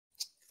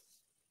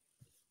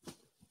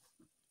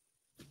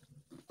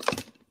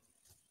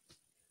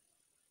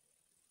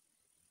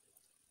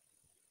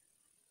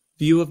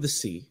View of the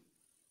sea.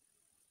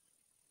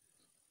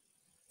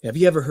 Have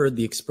you ever heard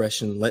the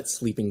expression, let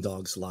sleeping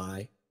dogs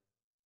lie?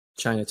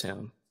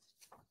 Chinatown.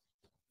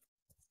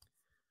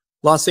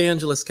 Los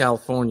Angeles,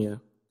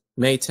 California,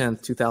 May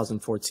 10th,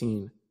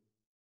 2014,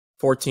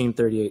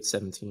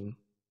 14:38:17.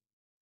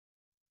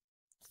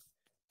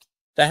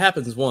 That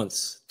happens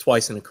once,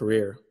 twice in a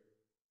career.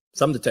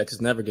 Some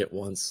detectives never get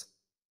once.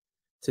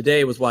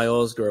 Today was why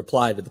Osgood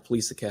applied to the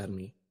police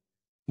academy.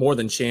 More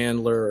than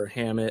Chandler or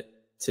Hammett,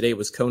 today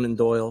was Conan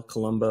Doyle,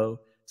 Columbo,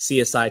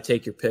 CSI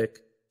Take Your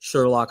Pick,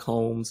 Sherlock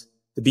Holmes,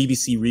 the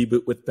BBC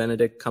reboot with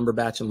Benedict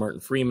Cumberbatch and Martin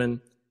Freeman,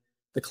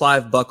 the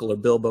Clive Buckle or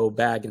Bilbo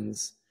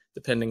Baggins,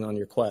 depending on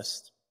your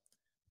quest.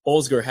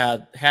 Osgood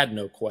had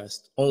no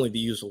quest, only the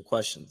usual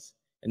questions.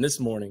 And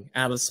this morning,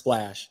 out of the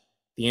splash,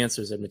 the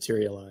answers had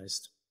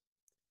materialized.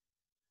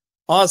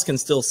 Oz can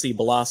still see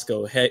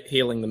Belasco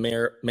hailing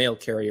the mail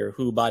carrier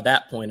who, by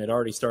that point, had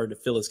already started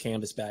to fill his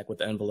canvas bag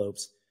with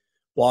envelopes,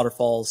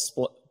 waterfalls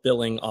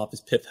spilling off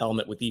his pith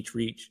helmet with each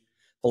reach,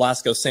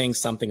 Belasco saying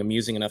something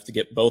amusing enough to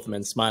get both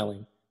men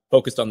smiling,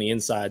 focused on the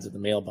insides of the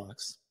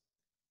mailbox.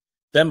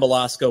 Then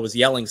Belasco was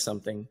yelling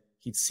something.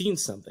 He'd seen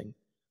something.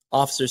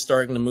 Officers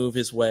starting to move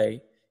his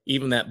way.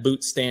 Even that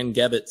boot stand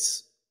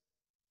Gebbes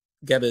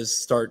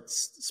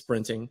starts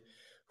sprinting,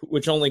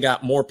 which only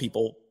got more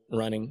people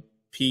running.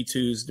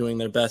 P2s doing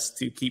their best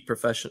to keep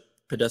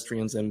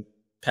pedestrians and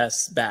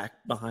pests back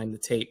behind the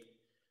tape.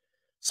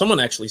 Someone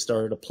actually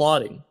started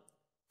applauding,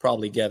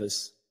 probably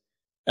Gebbes.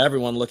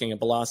 Everyone looking at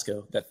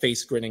Belasco, that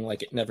face grinning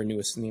like it never knew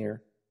a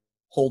sneer,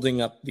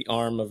 holding up the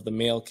arm of the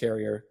mail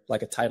carrier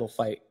like a title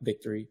fight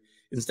victory,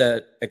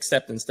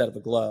 except instead of a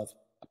glove,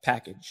 a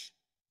package.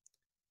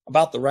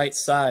 About the right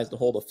size to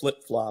hold a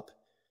flip-flop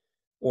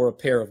or a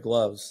pair of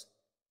gloves.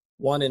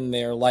 One in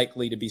there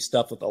likely to be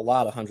stuffed with a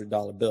lot of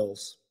 $100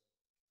 bills.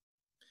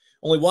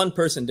 Only one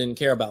person didn't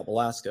care about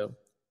Belasco,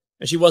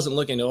 and she wasn't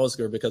looking to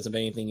Osgood because of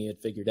anything he had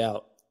figured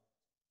out.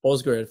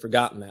 Osgood had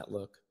forgotten that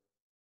look.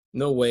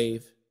 No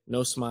wave,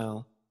 no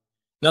smile,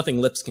 nothing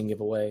lips can give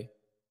away.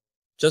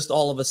 Just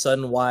all of a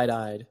sudden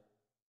wide-eyed,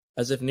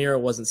 as if Nero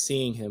wasn't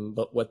seeing him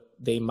but what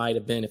they might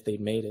have been if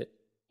they'd made it,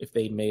 if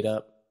they'd made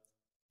up,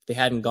 if they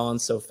hadn't gone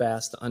so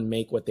fast to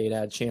unmake what they'd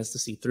had a chance to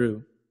see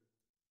through.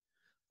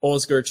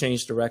 Osgood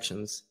changed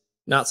directions,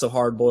 not so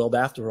hard-boiled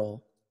after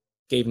all,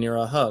 gave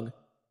Nero a hug.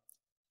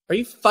 "Are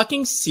you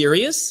fucking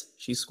serious?"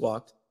 she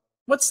squawked.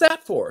 "What's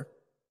that for?"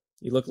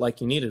 "You look like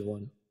you needed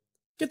one."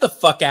 "Get the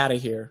fuck out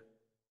of here."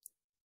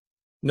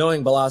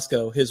 Knowing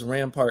Belasco, his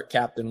Rampart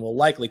captain will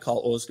likely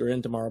call Osgood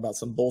in tomorrow about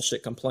some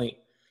bullshit complaint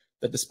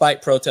that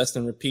despite protest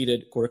and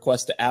repeated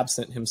requests to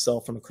absent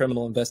himself from a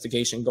criminal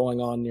investigation going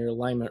on near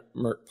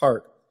Limerick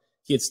Park,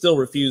 he had still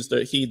refused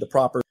to heed the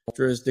proper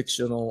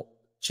jurisdictional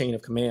chain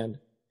of command.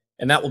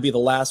 And that will be the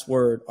last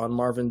word on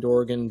Marvin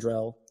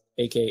Dorgan-Drell,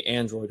 a.k.a.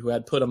 Android, who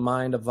had put a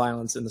mind of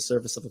violence in the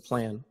service of a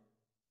plan.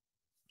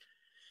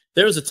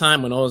 There was a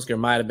time when Osgood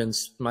might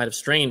have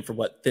strained for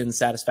what thin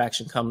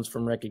satisfaction comes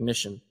from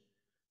recognition,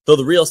 though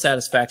the real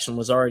satisfaction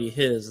was already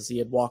his as he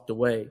had walked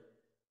away,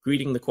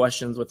 greeting the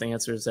questions with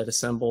answers that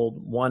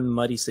assembled one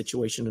muddy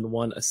situation into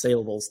one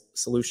assailable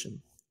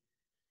solution.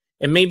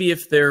 And maybe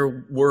if there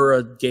were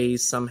a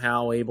gaze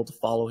somehow able to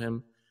follow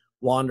him,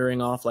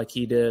 wandering off like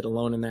he did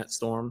alone in that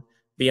storm,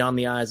 beyond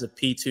the eyes of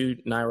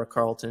P2, Naira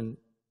Carlton,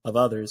 of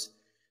others,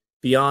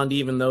 beyond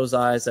even those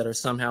eyes that are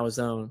somehow his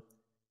own,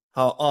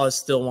 how Oz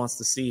still wants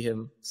to see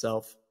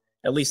himself,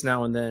 at least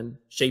now and then,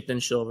 shaped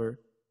in silver,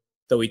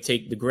 though he'd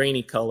take the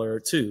grainy color,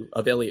 too,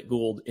 of Elliot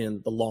Gould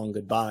in The Long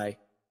Goodbye.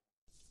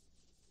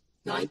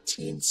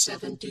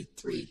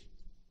 1973.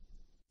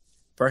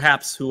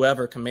 Perhaps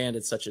whoever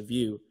commanded such a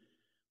view,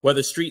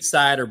 whether street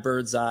side or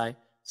bird's eye,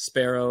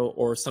 sparrow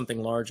or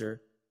something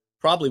larger,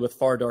 probably with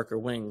far darker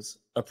wings,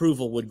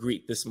 approval would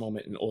greet this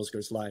moment in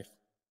Osgood's life.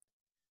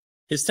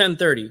 His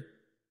 10:30,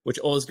 which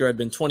Osgood had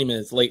been 20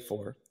 minutes late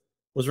for,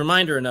 was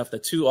reminder enough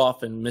that too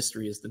often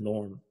mystery is the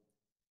norm.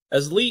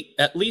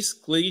 At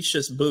least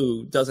Glacius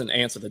Boo doesn't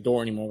answer the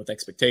door anymore with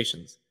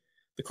expectations.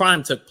 The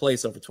crime took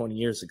place over 20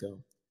 years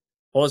ago.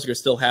 Osgood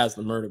still has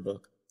the murder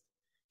book.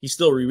 He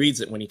still rereads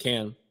it when he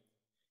can.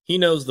 He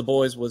knows the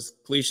boy was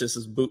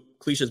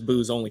Glacius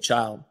Boo's only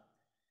child.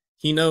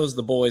 He knows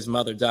the boy's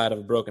mother died of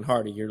a broken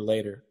heart a year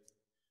later.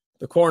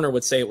 The coroner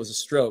would say it was a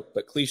stroke,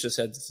 but Glacius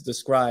had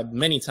described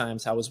many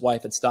times how his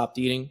wife had stopped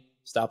eating,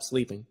 stopped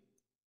sleeping.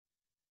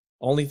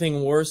 Only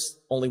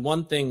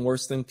one thing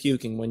worse than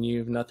puking when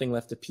you've nothing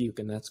left to puke,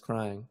 and that's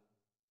crying.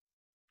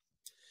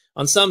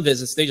 On some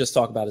visits, they just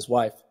talk about his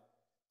wife.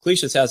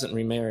 Glacius hasn't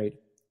remarried.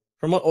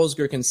 From what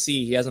Osgood can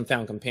see, he hasn't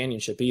found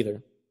companionship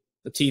either.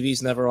 The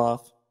TV's never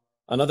off.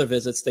 On other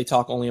visits, they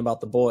talk only about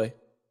the boy,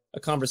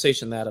 a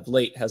conversation that of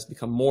late has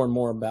become more and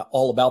more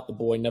all about the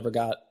boy never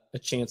got a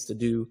chance to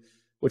do,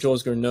 which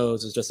Osgood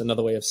knows is just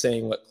another way of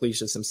saying what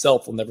Glacius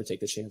himself will never take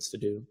the chance to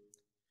do.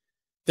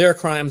 There are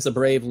crimes the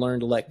brave learn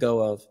to let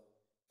go of,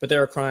 but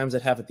there are crimes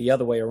that have it the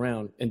other way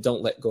around and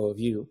don't let go of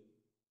you.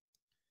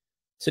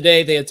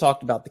 Today they had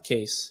talked about the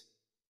case.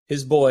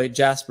 His boy,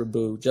 Jasper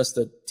Boo, just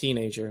a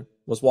teenager,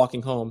 was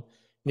walking home,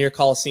 near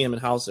Coliseum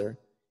and Hauser,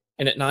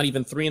 and at not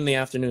even 3 in the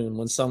afternoon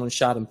when someone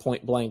shot him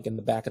point blank in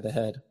the back of the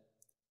head.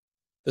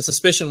 The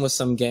suspicion was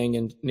some gang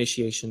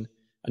initiation,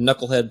 a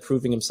knucklehead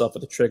proving himself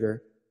with a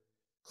trigger.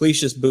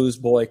 Cleish's booze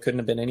boy couldn't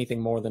have been anything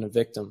more than a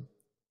victim.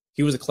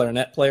 He was a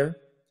clarinet player,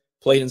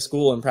 played in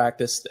school and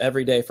practiced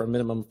every day for a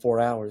minimum of 4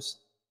 hours.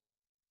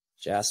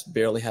 Jas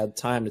barely had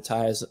time to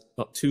tie his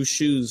 2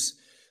 shoes,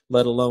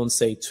 let alone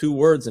say 2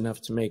 words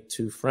enough to make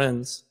 2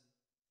 friends.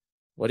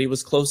 What he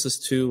was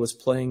closest to was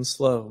playing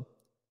slow,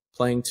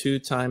 playing 2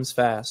 times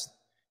fast.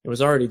 It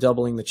was already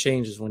doubling the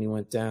changes when he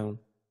went down.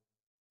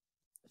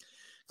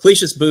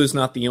 Cleish's boo's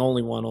not the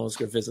only one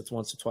Oscar visits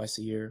once or twice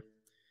a year.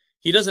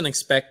 He doesn't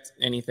expect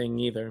anything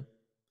either.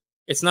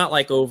 It's not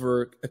like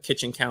over a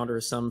kitchen counter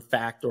some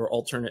fact or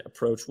alternate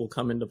approach will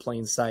come into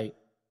plain sight.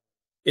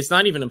 It's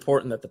not even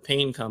important that the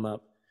pain come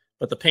up,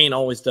 but the pain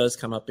always does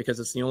come up because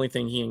it's the only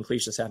thing he and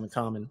Cleishas have in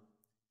common.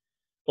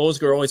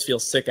 Oscar always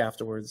feels sick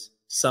afterwards,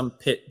 some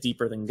pit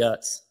deeper than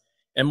guts,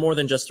 and more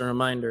than just a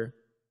reminder,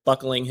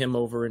 buckling him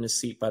over in his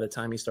seat by the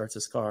time he starts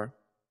his car.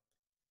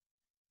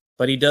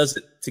 But he does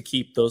it to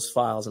keep those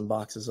files and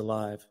boxes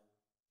alive.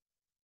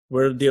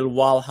 Where dil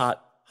wal hat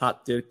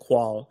dil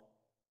qual.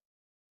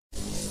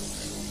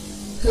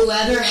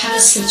 Whoever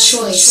has the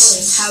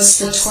choice has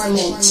the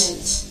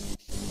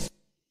torment.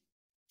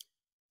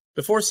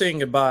 Before saying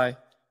goodbye,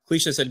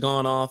 Cleishas had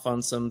gone off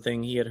on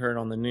something he had heard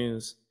on the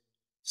news.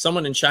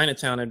 Someone in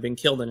Chinatown had been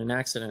killed in an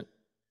accident.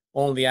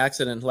 Only the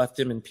accident left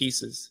him in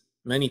pieces,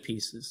 many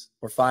pieces,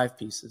 or 5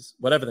 pieces,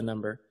 whatever the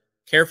number,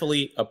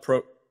 carefully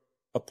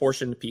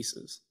apportioned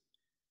pieces.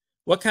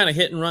 What kind of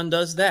hit and run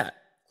does that?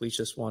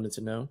 Cleishas wanted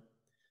to know.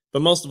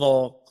 But most of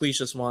all,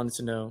 Cleishas wanted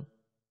to know,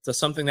 does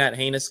something that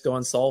heinous go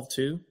unsolved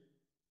too?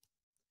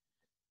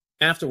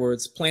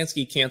 Afterwards,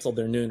 Plansky canceled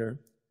their nooner.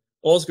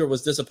 Oscar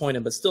was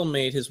disappointed but still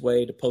made his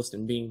way to Post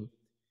and Beam.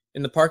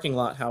 In the parking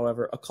lot,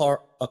 however, a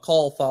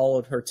call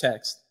followed her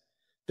text.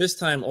 This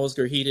time,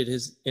 Oscar heeded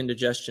his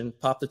indigestion,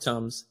 popped the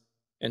Tums,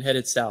 and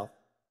headed south.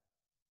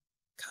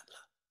 Katla.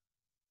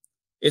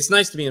 It's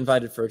nice to be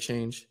invited for a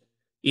change,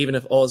 even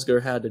if Oscar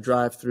had to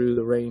drive through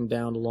the rain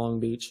down to Long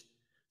Beach,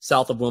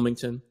 south of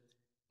Wilmington,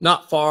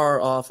 not far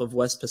off of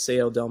West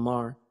Paseo del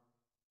Mar.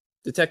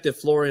 Detective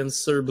Florian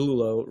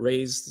Cerbulo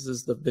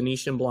raises the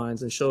Venetian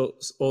blinds and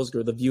shows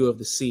Oscar the view of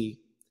the sea.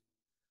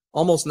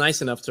 Almost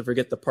nice enough to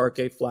forget the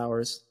parquet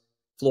floors,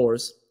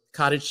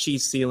 cottage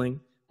cheese ceiling,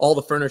 all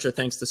the furniture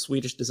thanks to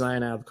Swedish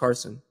design out of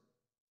Carson,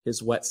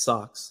 his wet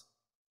socks.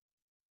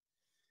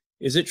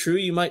 Is it true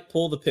you might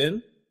pull the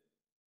pin?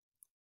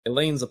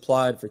 Elaine's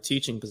applied for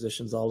teaching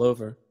positions all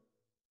over.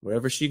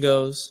 Wherever she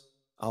goes,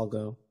 I'll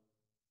go.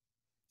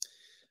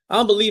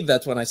 I'll believe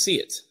that when I see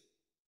it.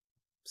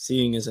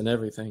 Seeing isn't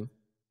everything.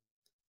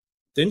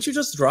 Didn't you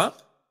just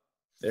drop?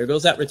 There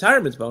goes that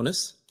retirement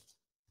bonus.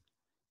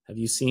 Have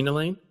you seen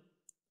Elaine?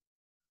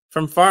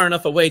 From far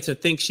enough away to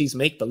think she's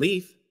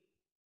make-believe.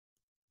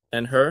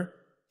 And her?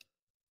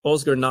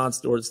 Oscar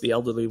nods towards the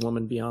elderly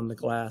woman beyond the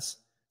glass,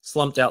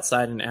 slumped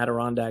outside an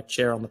Adirondack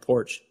chair on the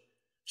porch.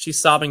 She's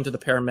sobbing to the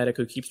paramedic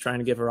who keeps trying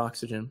to give her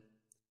oxygen.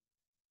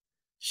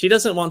 She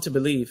doesn't want to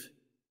believe.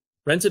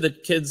 Rented the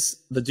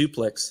kids the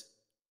duplex.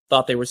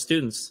 Thought they were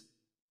students.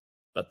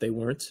 But they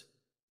weren't.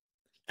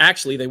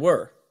 Actually, they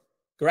were.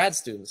 Grad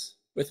students.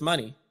 With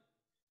money.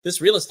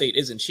 This real estate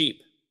isn't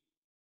cheap.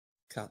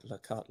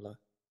 Katla.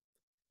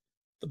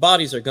 The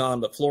bodies are gone,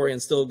 but Florian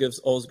still gives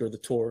Oscar the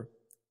tour.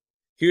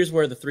 Here's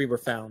where the 3 were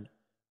found.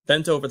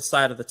 Bent over the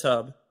side of the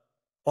tub.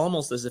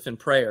 Almost as if in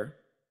prayer.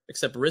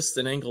 Except wrists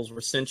and ankles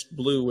were cinched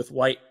blue with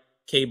white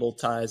cable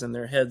ties and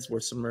their heads were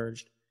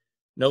submerged.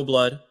 No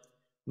blood.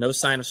 No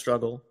sign of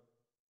struggle.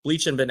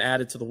 Bleach had been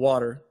added to the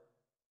water.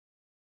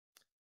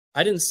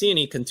 I didn't see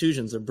any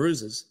contusions or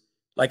bruises,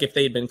 like if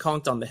they had been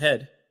conked on the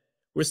head.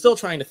 We're still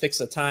trying to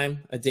fix a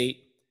time, a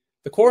date.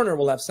 The coroner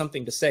will have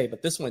something to say,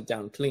 but this went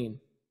down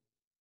clean.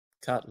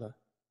 Katla.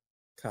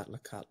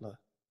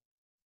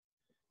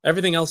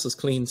 Everything else is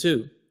clean,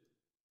 too.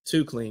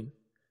 Too clean.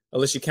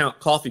 Unless you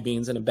count coffee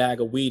beans and a bag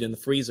of weed in the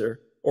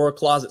freezer, or a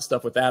closet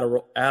stuffed with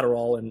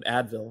Adderall and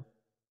Advil.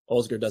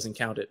 Oscar doesn't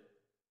count it.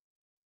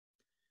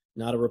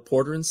 Not a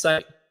reporter in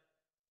sight.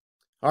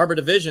 Harbor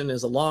Division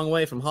is a long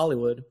way from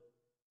Hollywood.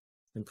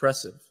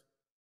 Impressive.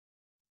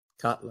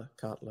 Katla.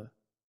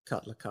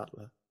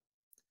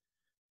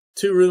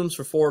 2 rooms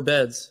for 4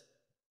 beds.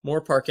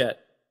 More parquet.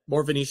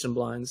 More Venetian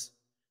blinds.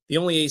 The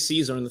only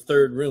ACs are in the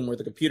 3rd room where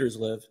the computers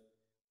live.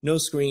 No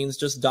screens,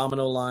 just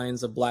domino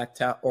lines of black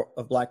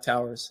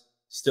towers.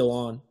 Still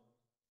on.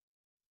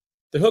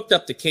 They're hooked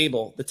up to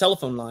cable, the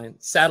telephone line,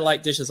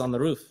 satellite dishes on the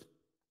roof.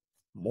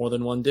 More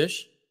than 1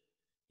 dish?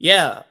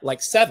 Yeah,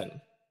 like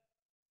 7.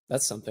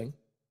 That's something.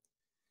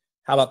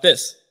 How about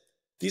this?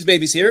 These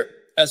babies here,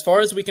 as far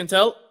as we can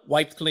tell,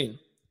 wiped clean.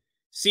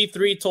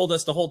 C3 told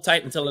us to hold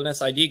tight until an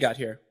SID got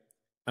here.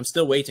 I'm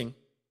still waiting.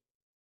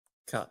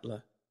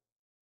 Katla.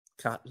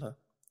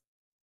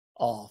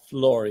 Aw,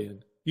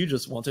 Florian, you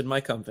just wanted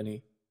my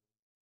company.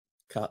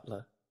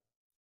 Katla.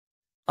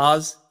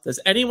 Oz, does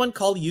anyone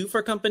call you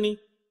for company?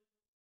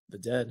 The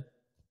dead.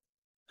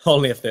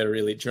 Only if they're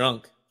really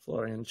drunk,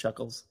 Florian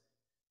chuckles.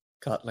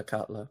 Katla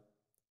katla.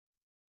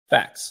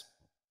 Facts.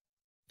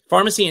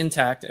 Pharmacy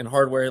intact and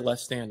hardware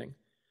left standing.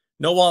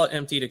 No wallet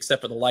emptied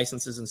except for the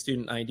licenses and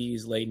student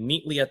IDs laid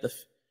neatly at the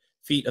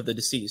feet of the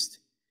deceased.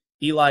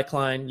 Eli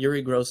Klein,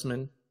 Yuri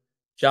Grossman,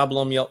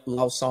 Jablom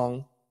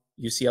Laosong,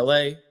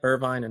 UCLA,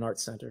 Irvine, and Art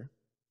Center.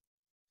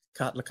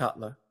 Katla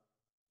katla.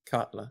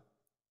 Katla.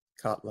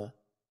 Katla.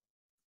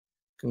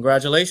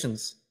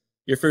 Congratulations.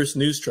 Your first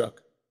news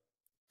truck.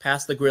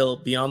 Past the grill,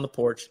 beyond the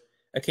porch,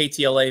 a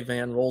KTLA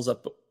van rolls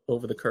up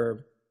over the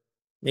curb.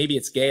 Maybe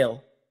it's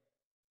Gail.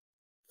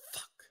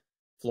 Fuck,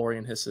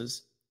 Florian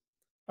hisses.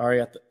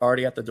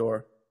 Already at the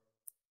door.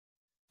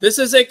 This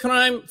is a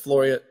crime,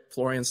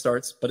 Florian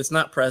starts, but it's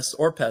not press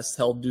or pests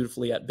held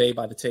dutifully at bay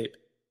by the tape.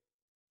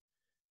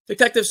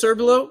 Detective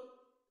Cerbulo,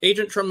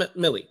 Agent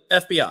Tremilli,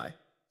 FBI.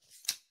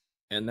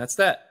 And that's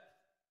that.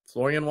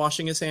 Florian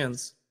washing his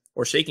hands,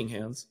 or shaking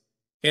hands,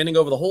 handing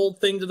over the whole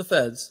thing to the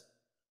feds.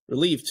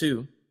 Relieved,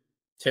 too.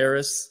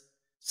 Terrorists,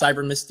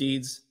 cyber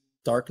misdeeds,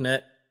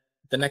 darknet,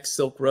 the next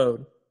Silk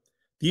Road.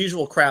 The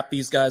usual crap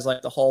these guys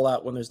like to haul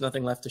out when there's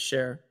nothing left to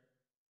share.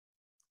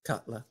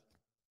 Katla.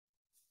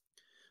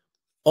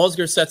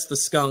 Oscar sets the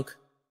skunk.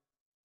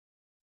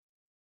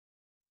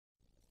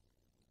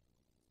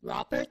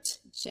 Robert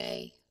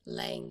J.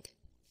 Lang.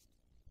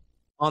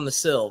 On the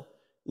sill,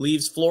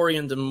 leaves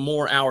Florian to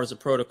more hours of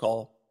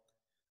protocol.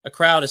 A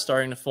crowd is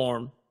starting to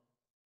form.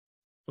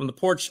 From the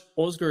porch,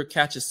 Oscar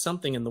catches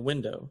something in the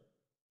window.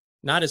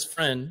 Not his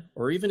friend,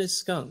 or even his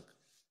skunk,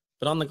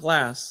 but on the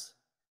glass,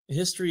 a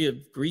history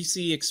of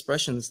greasy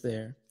expressions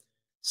there.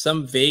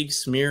 Some vague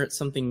smear at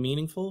something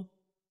meaningful?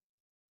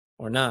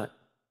 Or not.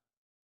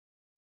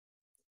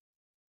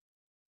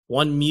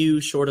 One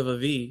mu short of a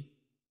V.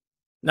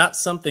 Not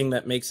something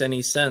that makes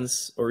any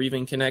sense or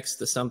even connects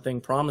to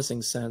something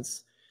promising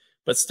sense,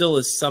 but still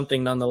is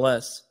something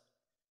nonetheless.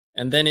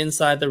 And then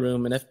inside the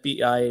room, an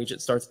FBI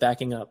agent starts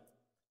backing up.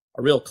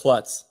 A real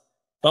klutz.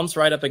 Bumps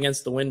right up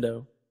against the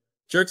window.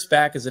 Jerks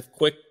back as if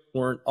quick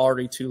weren't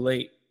already too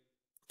late.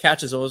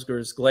 Catches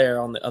Oscar's glare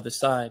on the other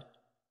side.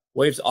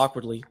 Waves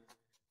awkwardly.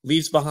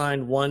 Leaves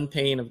behind one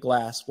pane of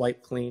glass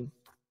wiped clean.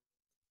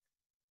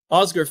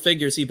 Oscar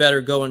figures he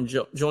better go and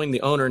join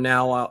the owner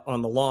now out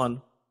on the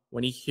lawn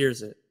when he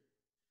hears it.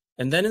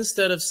 And then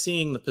instead of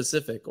seeing the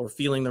Pacific or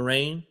feeling the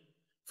rain,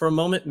 for a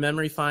moment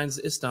memory finds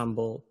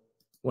Istanbul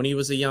when he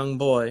was a young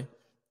boy,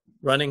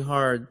 running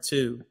hard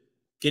too,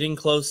 getting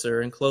closer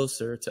and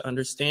closer to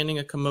understanding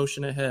a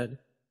commotion ahead,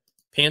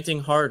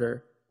 panting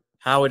harder,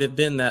 how it had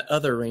been that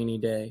other rainy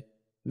day,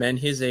 men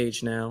his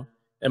age now,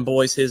 and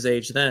boys his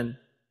age then,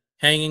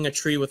 hanging a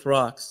tree with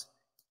rocks,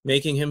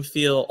 making him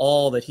feel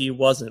all that he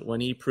wasn't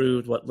when he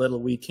proved what little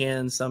we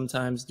can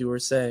sometimes do or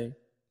say.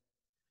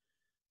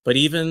 But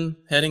even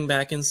heading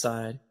back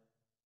inside,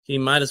 he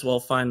might as well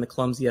find the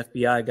clumsy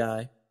FBI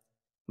guy,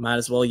 might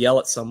as well yell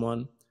at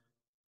someone.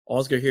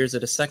 Oscar hears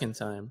it a second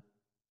time,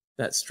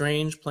 that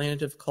strange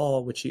plaintive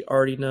call which he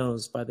already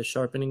knows by the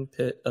sharpening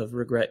pit of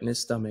regret in his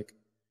stomach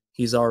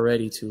he's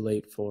already too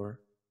late for.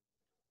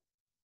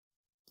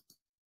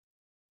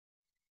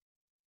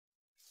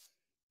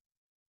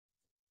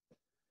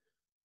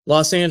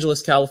 Los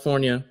Angeles,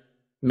 California,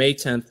 May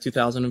 10th,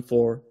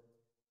 2004,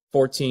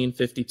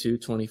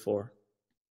 14:52:24.